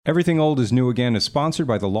Everything Old is New Again is sponsored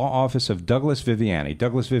by the law office of Douglas Viviani.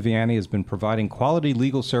 Douglas Viviani has been providing quality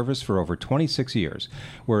legal service for over 26 years.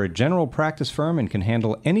 We're a general practice firm and can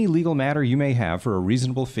handle any legal matter you may have for a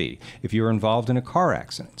reasonable fee. If you're involved in a car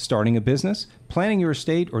accident, starting a business, planning your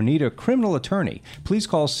estate, or need a criminal attorney, please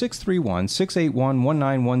call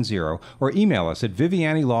 631-681-1910 or email us at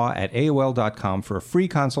vivianilaw@aol.com for a free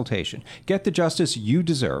consultation. Get the justice you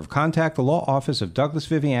deserve. Contact the law office of Douglas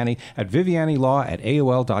Viviani at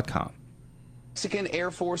vivianilaw@aol.com. Mexican Air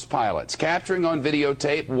Force pilots capturing on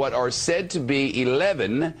videotape what are said to be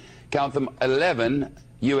 11, count them, 11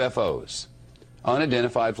 UFOs,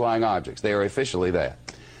 unidentified flying objects. They are officially that.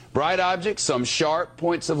 Bright objects, some sharp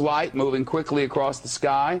points of light moving quickly across the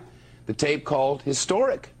sky. The tape called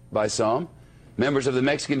historic by some. Members of the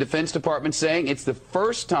Mexican Defense Department saying it's the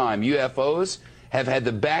first time UFOs have had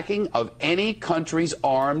the backing of any country's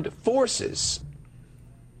armed forces.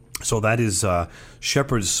 So that is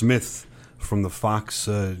Shepard Smith from the Fox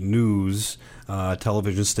News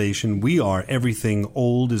television station. We are Everything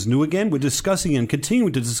Old is New Again. We're discussing and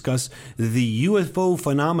continuing to discuss the UFO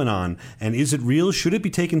phenomenon. And is it real? Should it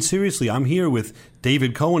be taken seriously? I'm here with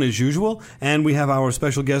David Cohen, as usual, and we have our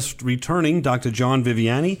special guest returning, Dr. John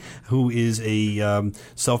Viviani, who is a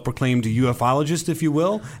self-proclaimed ufologist, if you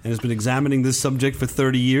will, and has been examining this subject for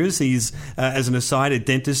 30 years. He's, as an aside, a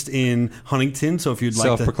dentist in Huntington, so if you'd like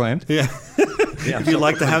self-proclaimed? Yeah. If you'd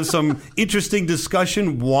like to have some interesting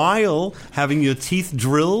discussion while having your teeth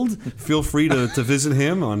drilled, feel free to visit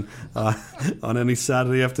him on any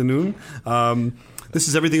Saturday afternoon. This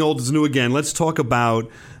is Everything Old is New Again. Let's talk about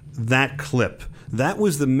that clip. That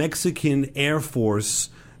was the Mexican Air Force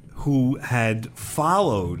who had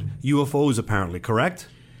followed UFOs, apparently, correct?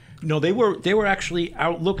 No, they were actually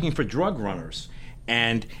out looking for drug runners.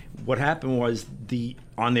 And what happened was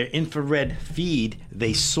on their infrared feed,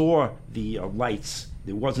 they saw the lights.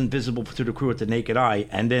 It wasn't visible to the crew with the naked eye,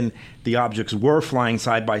 and then the objects were flying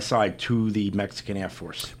side by side to the Mexican Air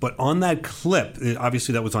Force. But on that clip,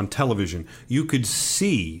 obviously that was on television, you could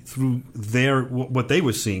see through what they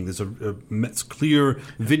were seeing. There's a clear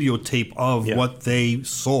videotape of what they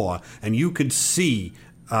saw, and you could see,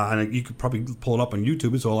 and you could probably pull it up on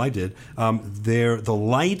YouTube, is all I did, the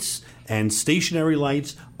lights and stationary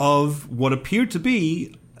lights of what appeared to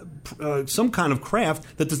be some kind of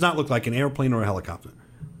craft that does not look like an airplane or a helicopter.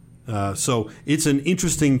 So it's an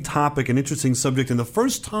interesting topic, an interesting subject. And the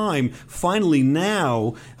first time, finally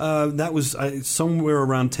now, that was somewhere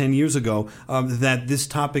around 10 years ago, that this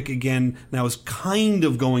topic again now is kind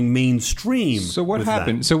of going mainstream. So what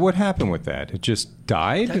happened? So what happened with that? It just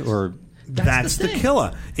died, or... That's the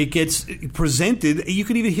killer. It gets presented. You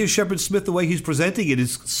can even hear Shepard Smith, the way he's presenting it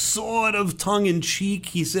is sort of tongue-in-cheek.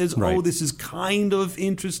 He says, right. This is kind of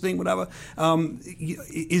interesting, whatever.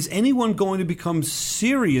 Is anyone going to become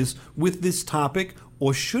serious with this topic,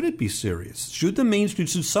 or should it be serious? Should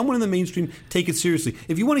someone in the mainstream take it seriously?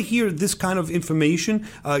 If you want to hear this kind of information,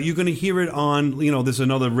 you're going to hear it on, there's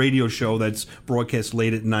another radio show that's broadcast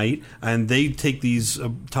late at night, and they take these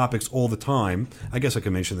topics all the time. I guess I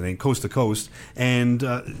can mention the name, Coast to Coast. And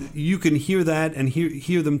you can hear that and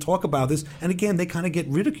hear them talk about this. And again, they kind of get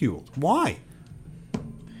ridiculed. Why?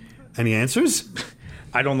 Any answers?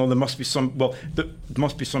 I don't know. There must be some. Well, there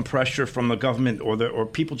must be some pressure from the government, or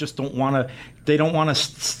people just don't want to. They don't want to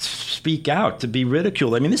speak out to be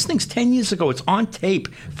ridiculed. I mean, this thing's 10 years ago. It's on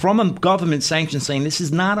tape from a government sanction saying this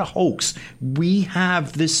is not a hoax. We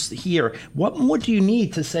have this here. What more do you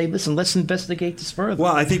need to say? Listen, let's investigate this further.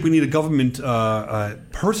 Well, I think we need a government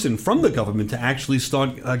person from the government to actually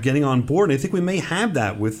start getting on board. And I think we may have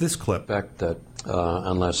that with this clip. In fact, that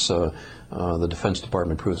unless the Defense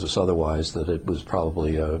Department proves us otherwise, that it was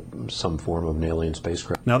probably some form of an alien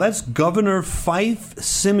spacecraft. Now, that's Governor Fife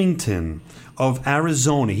Symington of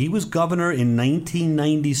Arizona. He was governor in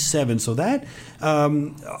 1997. So that,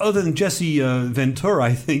 other than Jesse Ventura,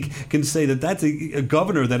 I think, can say that that's a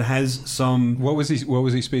governor that has some... What was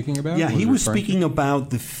he speaking about? Yeah, he was speaking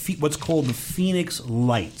about what's called the Phoenix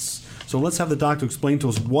Lights. So let's have the doctor explain to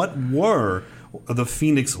us what were the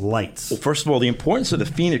Phoenix Lights. Well, first of all, the importance of the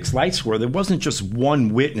Phoenix Lights there wasn't just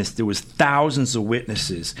one witness. There was thousands of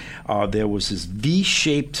witnesses. There was this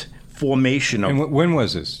V-shaped formation. And when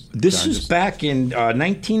was this? This was back in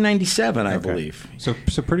 1997, I believe. So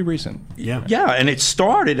pretty recent. Yeah. Yeah, and it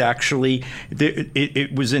started actually.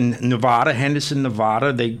 It was in Nevada, Henderson,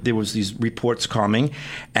 Nevada. There was these reports coming,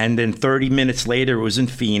 and then 30 minutes later, it was in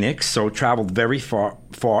Phoenix. So it traveled very far,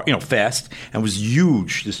 fast, and was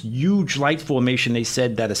huge. This huge light formation. They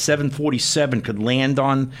said that a 747 could land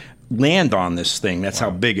on land on this thing. That's how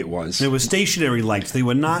big it was. There were stationary lights. They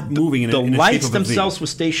were not moving. The in lights shape of a V. themselves were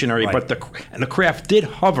stationary, Right. but the craft did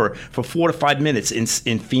hover for 4 to 5 minutes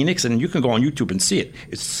in Phoenix, and you can go on YouTube and see it.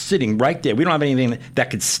 It's sitting right there. We don't have anything that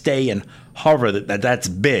could stay and hover that's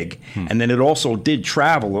big. And then it also did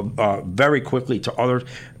travel very quickly to other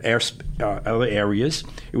areas.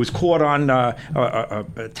 It was caught on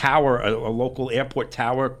a tower, a local airport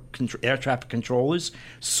tower. Air traffic controllers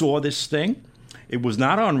saw this thing. It was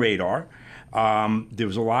not on radar. There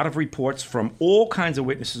was a lot of reports from all kinds of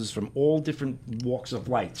witnesses from all different walks of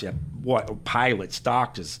life. You have pilots,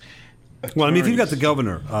 doctors. Well, I mean, if you've got the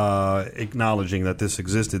governor acknowledging that this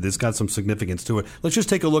existed, it's got some significance to it. Let's just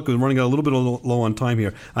take a look. We're running a little bit low on time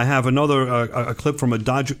here. I have another a clip from a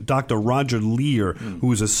Dr. Roger Lear,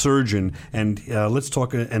 who is a surgeon, and let's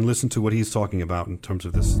talk and listen to what he's talking about in terms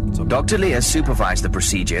of this subject. Dr. Lear supervised the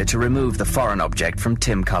procedure to remove the foreign object from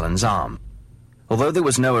Tim Cullen's arm. Although there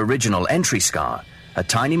was no original entry scar, a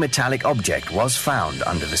tiny metallic object was found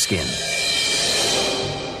under the skin.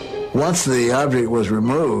 Once the object was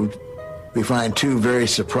removed, we find two very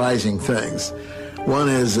surprising things. One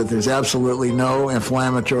is that there's absolutely no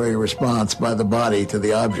inflammatory response by the body to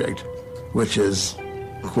the object, which is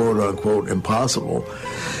quote-unquote impossible.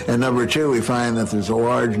 And number two, we find that there's a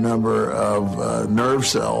large number of nerve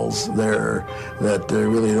cells there that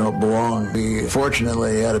really don't belong. We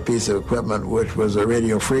fortunately had a piece of equipment which was a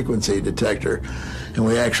radio frequency detector, and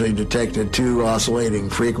we actually detected two oscillating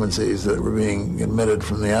frequencies that were being emitted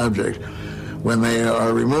from the object. When they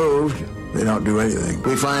are removed, they don't do anything.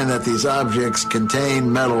 We find that these objects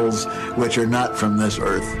contain metals which are not from this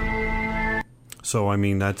earth. So, I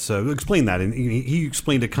mean, that's explain that. And he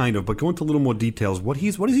explained it kind of, but go into a little more details. What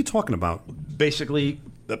is he talking about? Basically,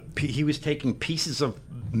 he was taking pieces of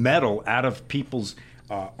metal out of people's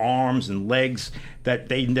arms and legs that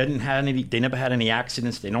they never had any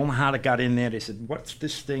accidents. They don't know how it got in there. They said, "What's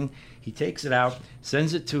this thing?" He takes it out,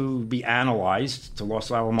 sends it to be analyzed to Los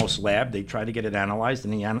Alamos lab. They tried to get it analyzed,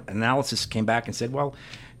 and the analysis came back and said, "Well,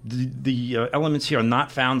 the elements here are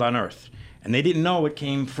not found on Earth," and they didn't know it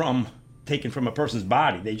came from. Taken from a person's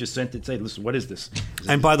body. They just sent it, say, "Listen, what is this?"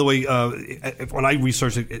 And by the way, when I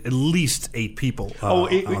researched it, at least 8 people.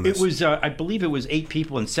 It was. I believe it was 8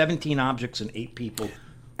 people and 17 objects and 8 people.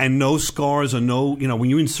 And no scars or no, when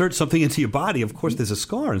you insert something into your body, of course, there's a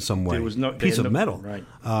scar in some way. There was no piece of metal, right?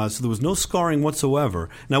 So there was no scarring whatsoever.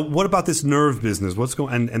 Now, what about this nerve business? What's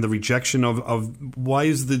going and the rejection of why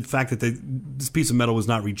is the fact that this piece of metal was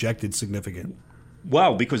not rejected significant?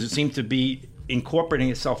 Well, because it seemed to be incorporating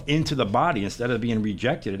itself into the body instead of being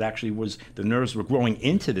rejected. It actually was the nerves were growing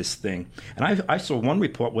into this thing. And I saw one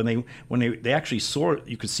report when they actually saw it.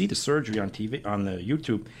 You could see the surgery on TV on the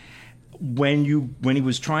YouTube. When he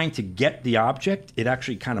was trying to get the object, it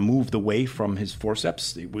actually kind of moved away from his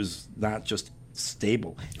forceps. It was not just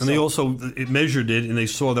stable. And they also measured it, and they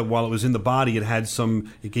saw that while it was in the body, it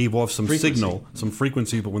gave off some signal, some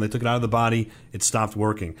frequency. But when they took it out of the body, it stopped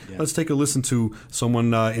working. Yeah. Let's take a listen to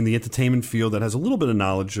someone in the entertainment field that has a little bit of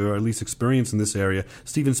knowledge, or at least experience in this area,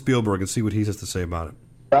 Steven Spielberg, and see what he has to say about it.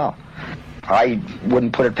 Well, I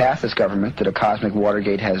wouldn't put it past this government that a cosmic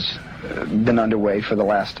Watergate has been underway for the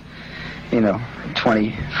last,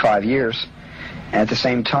 25 years. And at the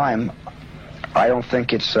same time, I don't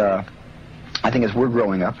think it's... I think as we're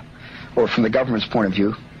growing up, or from the government's point of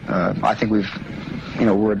view, I think we've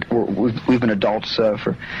been adults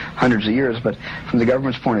for hundreds of years, but from the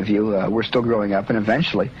government's point of view, we're still growing up, and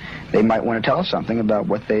eventually they might want to tell us something about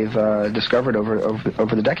what they've discovered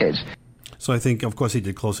over the decades. So I think, of course, he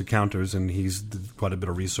did Close Encounters, and he's did quite a bit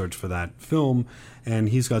of research for that film, and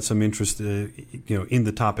he's got some interest, in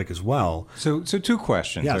the topic as well. So 2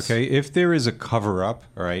 questions, yes. Okay? If there is a cover-up,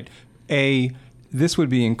 all right, this would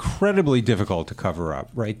be incredibly difficult to cover up,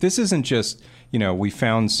 right? This isn't just, we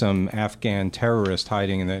found some Afghan terrorist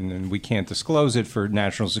hiding and we can't disclose it for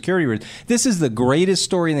national security reasons. This is the greatest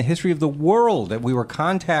story in the history of the world, that we were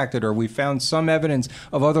contacted or we found some evidence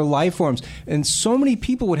of other life forms. And so many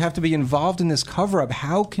people would have to be involved in this cover-up.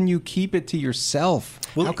 How can you keep it to yourself?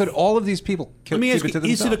 Well, how could all of these people keep it to themselves?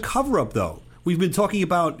 Is it a cover-up, though? We've been talking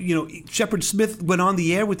about, Shepard Smith went on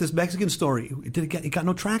the air with this Mexican story. It got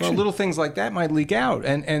no traction. Well, little things like that might leak out,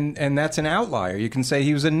 and that's an outlier. You can say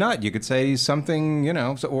he was a nut. You could say he's something,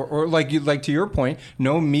 or like to your point,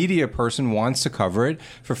 no media person wants to cover it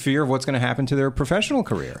for fear of what's going to happen to their professional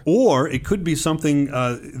career. Or it could be something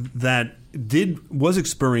that was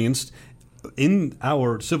experienced in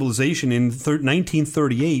our civilization in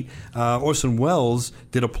 1938. Orson Welles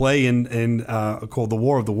did a play called The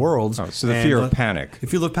War of the Worlds. Oh, so the fear of panic. The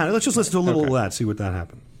fear of panic. Let's just listen to a little of that, see what that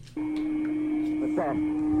happened. What's up?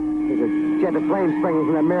 Is it jet of flame springing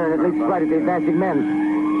from the mirror that leaps right at the advancing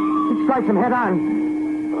men. He strikes them head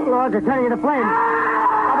on. Lord, they're turning into flames.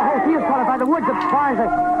 The whole field's caught up by the woods, the barns,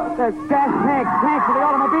 the gas tanks of the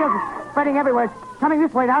automobiles spreading everywhere. It's coming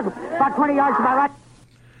this way now, about 20 yards to my right.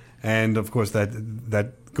 And, of course,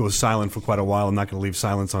 that goes silent for quite a while. I'm not going to leave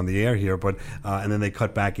silence on the air here, but and then they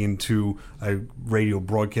cut back into a radio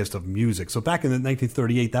broadcast of music. So back in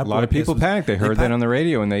 1938, that a lot of people panicked. They heard that on the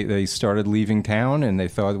radio, and they started leaving town, and they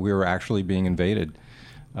thought we were actually being invaded.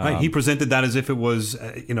 Right. He presented that as if it was,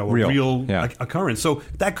 a real occurrence. So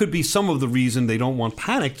that could be some of the reason they don't want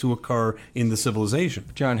panic to occur in the civilization.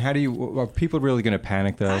 John, are people really going to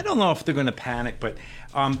panic, though? I don't know if they're going to panic, but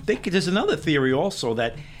there's another theory also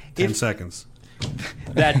that 10 seconds.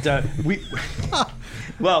 That we...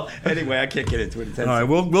 Well, anyway, I can't get into it. All right,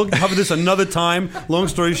 we'll cover this another time. Long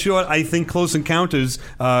story short, I think Close Encounters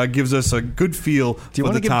gives us a good feel for the topic. Do you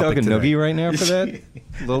want to give Doug a noogie right now for that?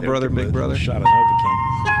 Little brother, big brother? Shot of Novocaine.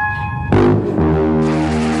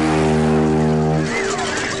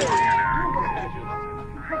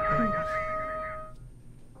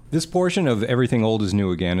 This portion of Everything Old is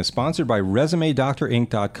New Again is sponsored by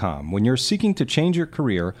ResumeDoctorInc.com. When you're seeking to change your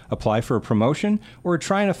career, apply for a promotion, or are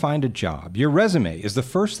trying to find a job, your resume is the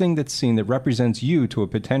first thing that's seen that represents you to a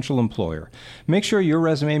potential employer. Make sure your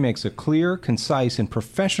resume makes a clear, concise, and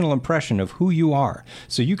professional impression of who you are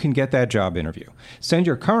so you can get that job interview. Send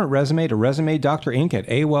your current resume to ResumeDoctorInc at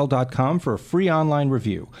AOL.com for a free online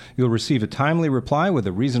review. You'll receive a timely reply with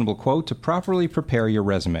a reasonable quote to properly prepare your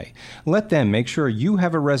resume. Let them make sure you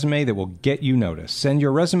have a resume that will get you noticed. Send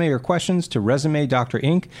your resume or questions to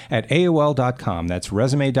ResumeDoctorInc at AOL.com. That's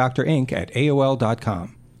ResumeDoctorInc at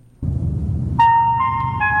AOL.com.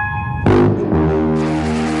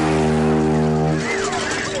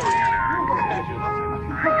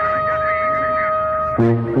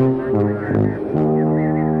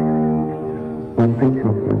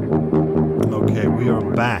 Okay, we are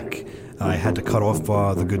back. I had to cut off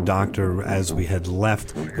the good doctor as we had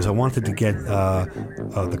left because I wanted to get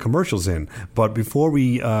the commercials in. But before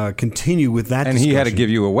we continue with that and he had to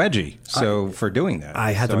give you a wedgie for doing that.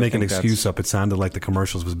 I had to make an excuse up. It sounded like the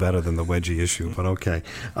commercials was better than the wedgie issue, but okay.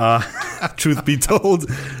 Truth be told,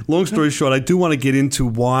 long story short, I do want to get into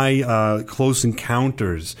why Close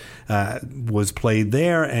Encounters was played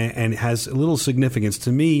there and has a little significance.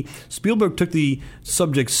 To me, Spielberg took the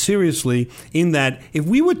subject seriously in that if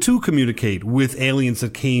we were to communicate with aliens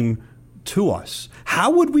that came to us,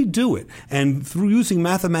 how would we do it? And through using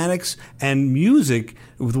mathematics and music,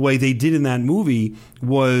 the way they did in that movie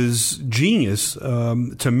was genius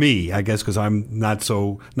to me, I guess, because I'm not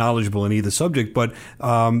so knowledgeable in either subject. But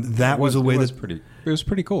that was a way It was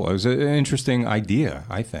pretty cool. It was an interesting idea,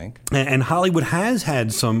 I think. And Hollywood has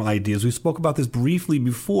had some ideas. We spoke about this briefly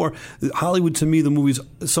before. Hollywood, to me, the movies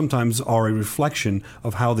sometimes are a reflection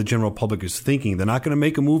of how the general public is thinking. They're not going to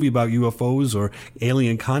make a movie about UFOs or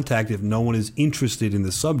alien contact if no one is interested in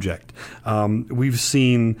the subject. We've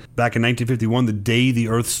seen back in 1951, The Day the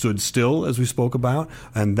Earth Stood Still, as we spoke about,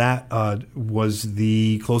 and that was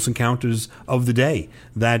the Close Encounters of the day.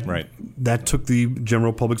 That took the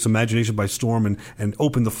general public's imagination by storm and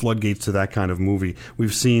opened the floodgates to that kind of movie.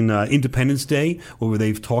 We've seen Independence Day, where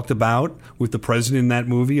they've talked about, with the president in that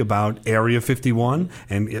movie, about Area 51,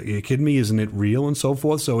 and are you kidding me, isn't it real, and so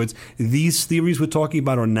forth. So it's these theories we're talking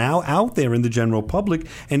about are now out there in the general public,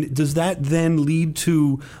 and does that then lead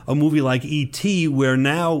to a movie like E.T., where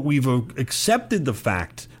now we've accepted the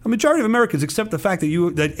fact, a majority of Americans accept the fact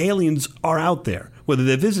that aliens are out there, whether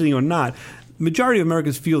they're visiting or not. Majority of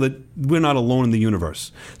Americans feel that we're not alone in the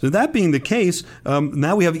universe. So that being the case,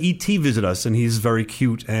 now we have E.T. visit us, and he's very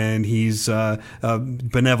cute, and he's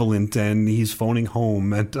benevolent, and he's phoning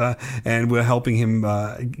home, and we're helping him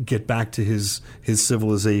get back to his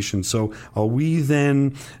civilization. So are we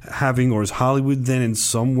then having, or is Hollywood then in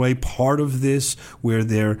some way part of this, where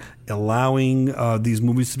they're allowing these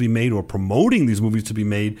movies to be made or promoting these movies to be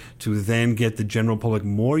made to then get the general public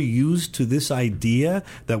more used to this idea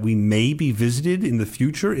that we may be visited in the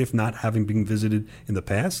future, if not having been visited in the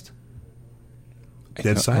past?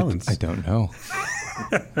 Dead silence. I don't know.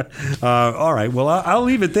 All right. Well, I'll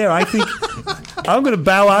leave it there. I think I'm going to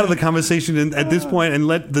bow out of the conversation at this point and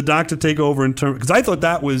let the doctor take over in terms, because I thought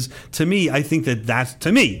that was, to me, I think that's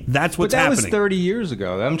what's but that happening. Was 30 years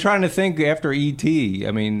ago. I'm trying to think after E.T.,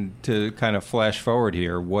 I mean, to kind of flash forward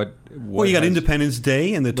here, what well, you got Independence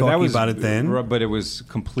Day, and they're talking about it then. But it was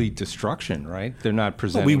complete destruction, right? They're not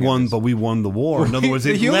presenting. But we won the war. In other words,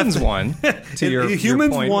 the humans won. The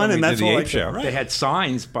humans won, and that's all. They had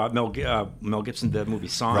Signs. Mel Gibson did the movie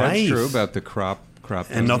Signs. That's true about the crop crop.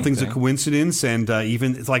 And nothing's a coincidence. And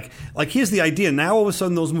even it's like here's the idea. Now all of a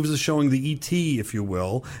sudden those movies are showing the ET, if you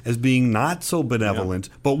will, as being not so benevolent,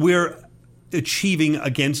 but we're achieving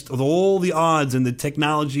against all the odds and the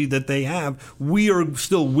technology that they have, we are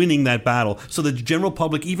still winning that battle. So the general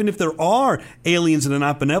public, even if there are aliens that are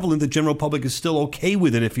not benevolent, the general public is still okay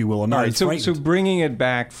with it, if you will. Or not. All right, so bringing it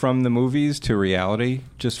back from the movies to reality,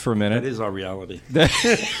 just for a minute. That is our reality.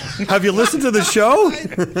 Have you listened to the show?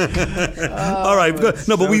 All right, good.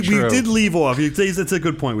 No, but we did leave off. That's a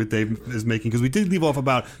good point what Dave is making, because we did leave off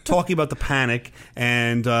about talking about the panic,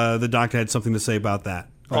 and the doctor had something to say about that.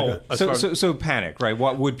 So panic, right?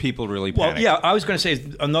 What would people really panic? Well, yeah, I was going to say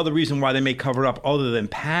another reason why they may cover it up other than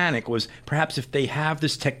panic was perhaps if they have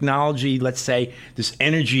this technology, let's say this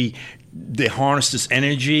energy, they harness this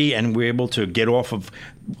energy and we're able to get off of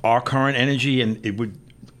our current energy, and it would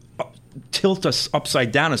tilt us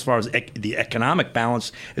upside down as far as the economic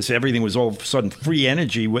balance, as if everything was all of a sudden free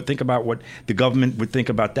energy. Think about what the government would think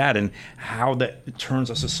about that and how that turns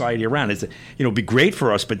our society around. It'd be great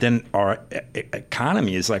for us, but then our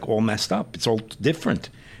economy is like all messed up. It's all different.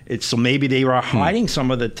 So maybe they are hiding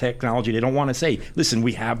some of the technology. They don't want to say, listen,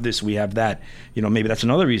 we have this, we have that. Maybe that's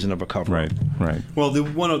another reason of a cover. Right. Well,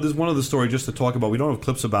 there's one other story just to talk about. We don't have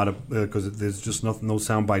clips about it because there's just no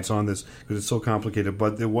sound bites on this because it's so complicated.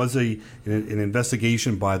 But there was an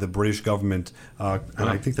investigation by the British government, and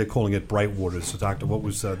I think they're calling it Brightwater. So, Doctor, what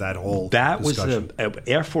was that whole discussion? Was an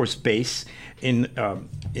Air Force base in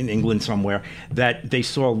England somewhere that they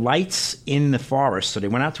saw lights in the forest. So they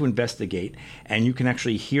went out to investigate, and you can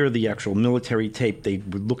actually hear the actual military tape. They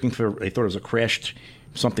were looking for, they thought it was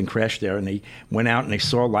something crashed there, and they went out and they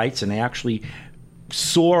saw lights, and they actually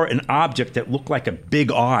saw an object that looked like a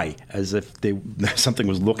big eye, as if something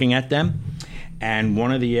was looking at them. And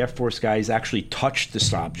one of the Air Force guys actually touched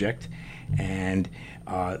this object, and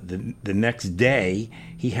the next day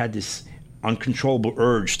he had this uncontrollable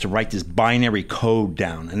urge to write this binary code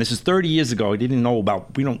down. And this is 30 years ago. He didn't know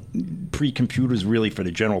about, pre-computers really for the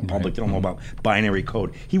general public. They don't know about binary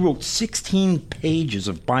code. He wrote 16 pages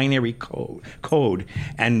of binary code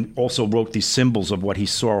and also wrote these symbols of what he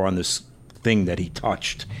saw on this thing that he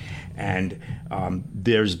touched. And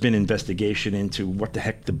there's been investigation into what the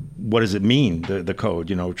heck, what does it mean, the code,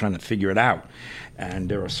 trying to figure it out. And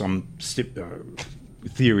there are some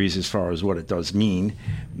theories as far as what it does mean.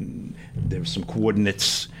 There's some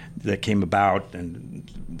coordinates that came about and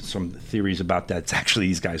some theories about that. It's actually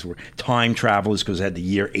these guys were time travelers because they had the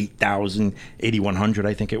year 8100,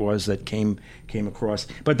 I think it was, that came across.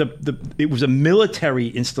 But it was a military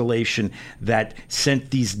installation that sent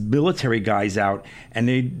these military guys out, and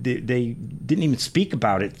they didn't even speak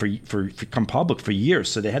about it for come public for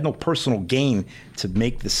years. So they had no personal gain to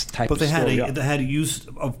make this type of story up. But they had use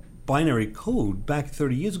of binary code back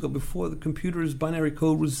 30 years ago before the computer's binary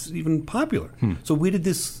code was even popular. So where did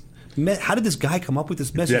this? How did this guy come up with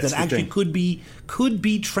this message that actually could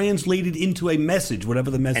be translated into a message, whatever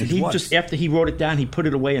the message was? And he just, after he wrote it down, he put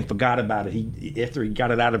it away and forgot about it. After he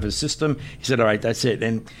got it out of his system, he said, "All right, that's it."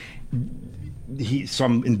 And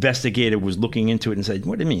some investigator was looking into it and said,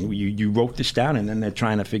 "What do you mean? You wrote this down?" And then they're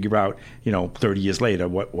trying to figure out, 30 years later,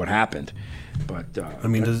 what happened. But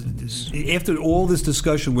after all this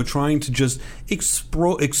discussion, we're trying to just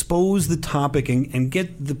expose the topic and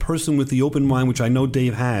get the person with the open mind, which I know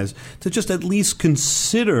Dave has, to just at least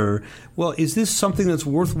consider, well, is this something that's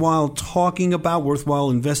worthwhile talking about, worthwhile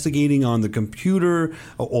investigating on the computer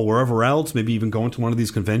or wherever else, maybe even going to one of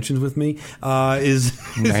these conventions with me? Now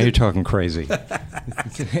you're talking crazy.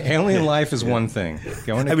 Alien life is one thing.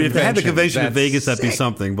 If they had the convention in Vegas, that'd be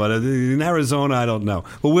something. But in Arizona, I don't know.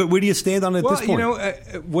 Well, where do you stand on it at this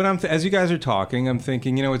point? When as you guys are talking, I'm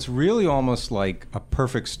thinking, it's really almost like a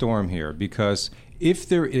perfect storm here, because if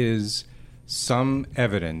there is some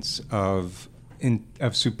evidence of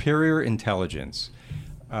superior intelligence,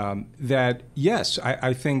 that yes,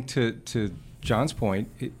 I think to John's point,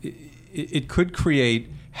 it could create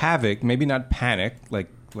havoc, maybe not panic like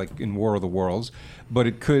in War of the Worlds, but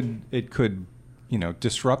it could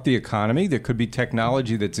disrupt the economy. There could be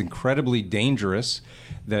technology that's incredibly dangerous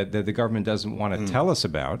that the government doesn't want to tell us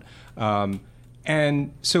about.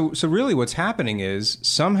 And so really what's happening is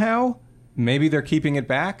somehow maybe they're keeping it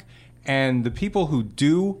back, and the people who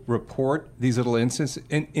do report these little incidences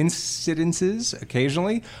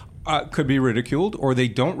occasionally could be ridiculed, or they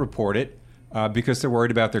don't report it because they're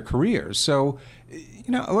worried about their careers. So,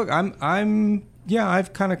 look,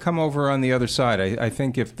 I've kind of come over on the other side. I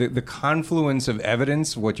think if the confluence of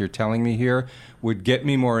evidence, what you're telling me here, would get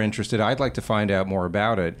me more interested. I'd like to find out more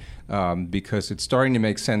about it because it's starting to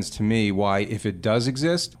make sense to me why, if it does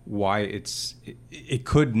exist, why it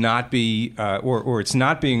could not be or it's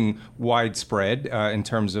not being widespread in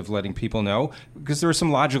terms of letting people know, because there are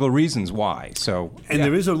some logical reasons why. So,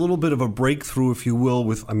 there is a little bit of a breakthrough, if you will,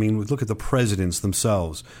 with look at the presidents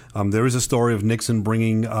themselves. There is a story of Nixon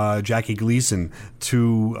bringing Jackie Gleason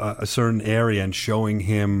to a certain area and showing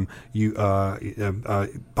him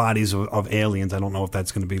bodies of aliens. I don't know if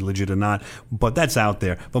that's going to be legit or not, but that's out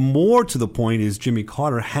there. But more to the point is Jimmy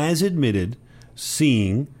Carter has admitted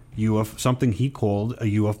seeing something he called a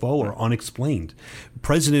UFO or unexplained.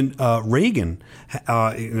 President Reagan,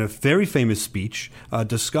 in a very famous speech,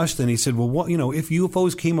 discussed, and he said, well, what, if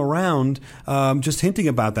UFOs came around, just hinting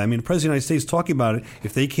about that. I mean, the President of the United States talking about it,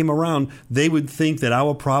 if they came around, they would think that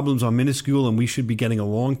our problems are minuscule and we should be getting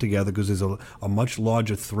along together because there's a much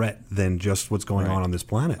larger threat than just what's going on this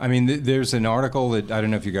planet. I mean, there's an article that, I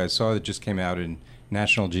don't know if you guys saw, that just came out in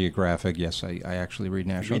National Geographic. Yes, I actually read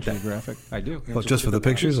National Geographic. I do. Well, just for the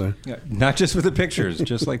pictures? Or? Yeah, not just for the pictures,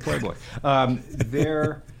 just like Playboy.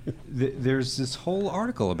 There's this whole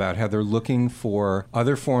article about how they're looking for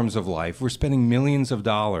other forms of life. We're spending millions of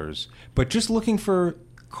dollars, but just looking for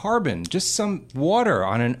carbon, just some water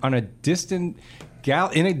on a distant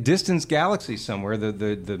in a distant galaxy somewhere,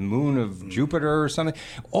 the moon of Jupiter or something.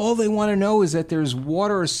 All they want to know is that there's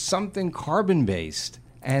water or something carbon-based.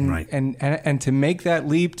 And to make that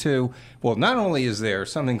leap to, well, not only is there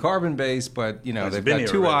something carbon-based, but, they've got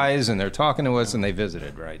two eyes and they're talking to us and they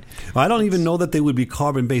visited, right? I don't even know that they would be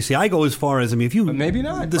carbon-based. See, I go as far as, if you... But maybe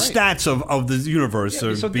not. The stats of the universe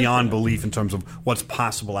are so beyond belief in terms of what's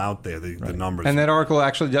possible out there, the numbers. And that article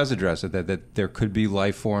actually does address it, that there could be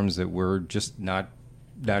life forms that we're just not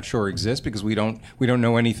sure exist, because we don't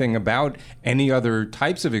know anything about any other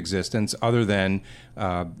types of existence other than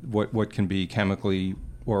what can be chemically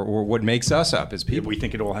or what makes us up as people. We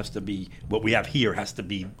think it all has to be, what we have here has to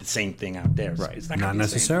be the same thing out there. Right. It's not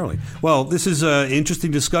necessarily. Well, this is an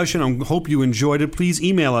interesting discussion. I hope you enjoyed it. Please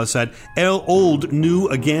email us at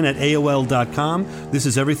oldnewagain@aol.com. This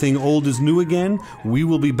is Everything Old is New Again. We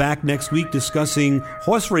will be back next week discussing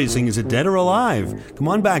horse racing. Is it dead or alive? Come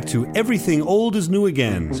on back to Everything Old is New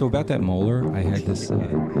Again. So about that molar, I had this...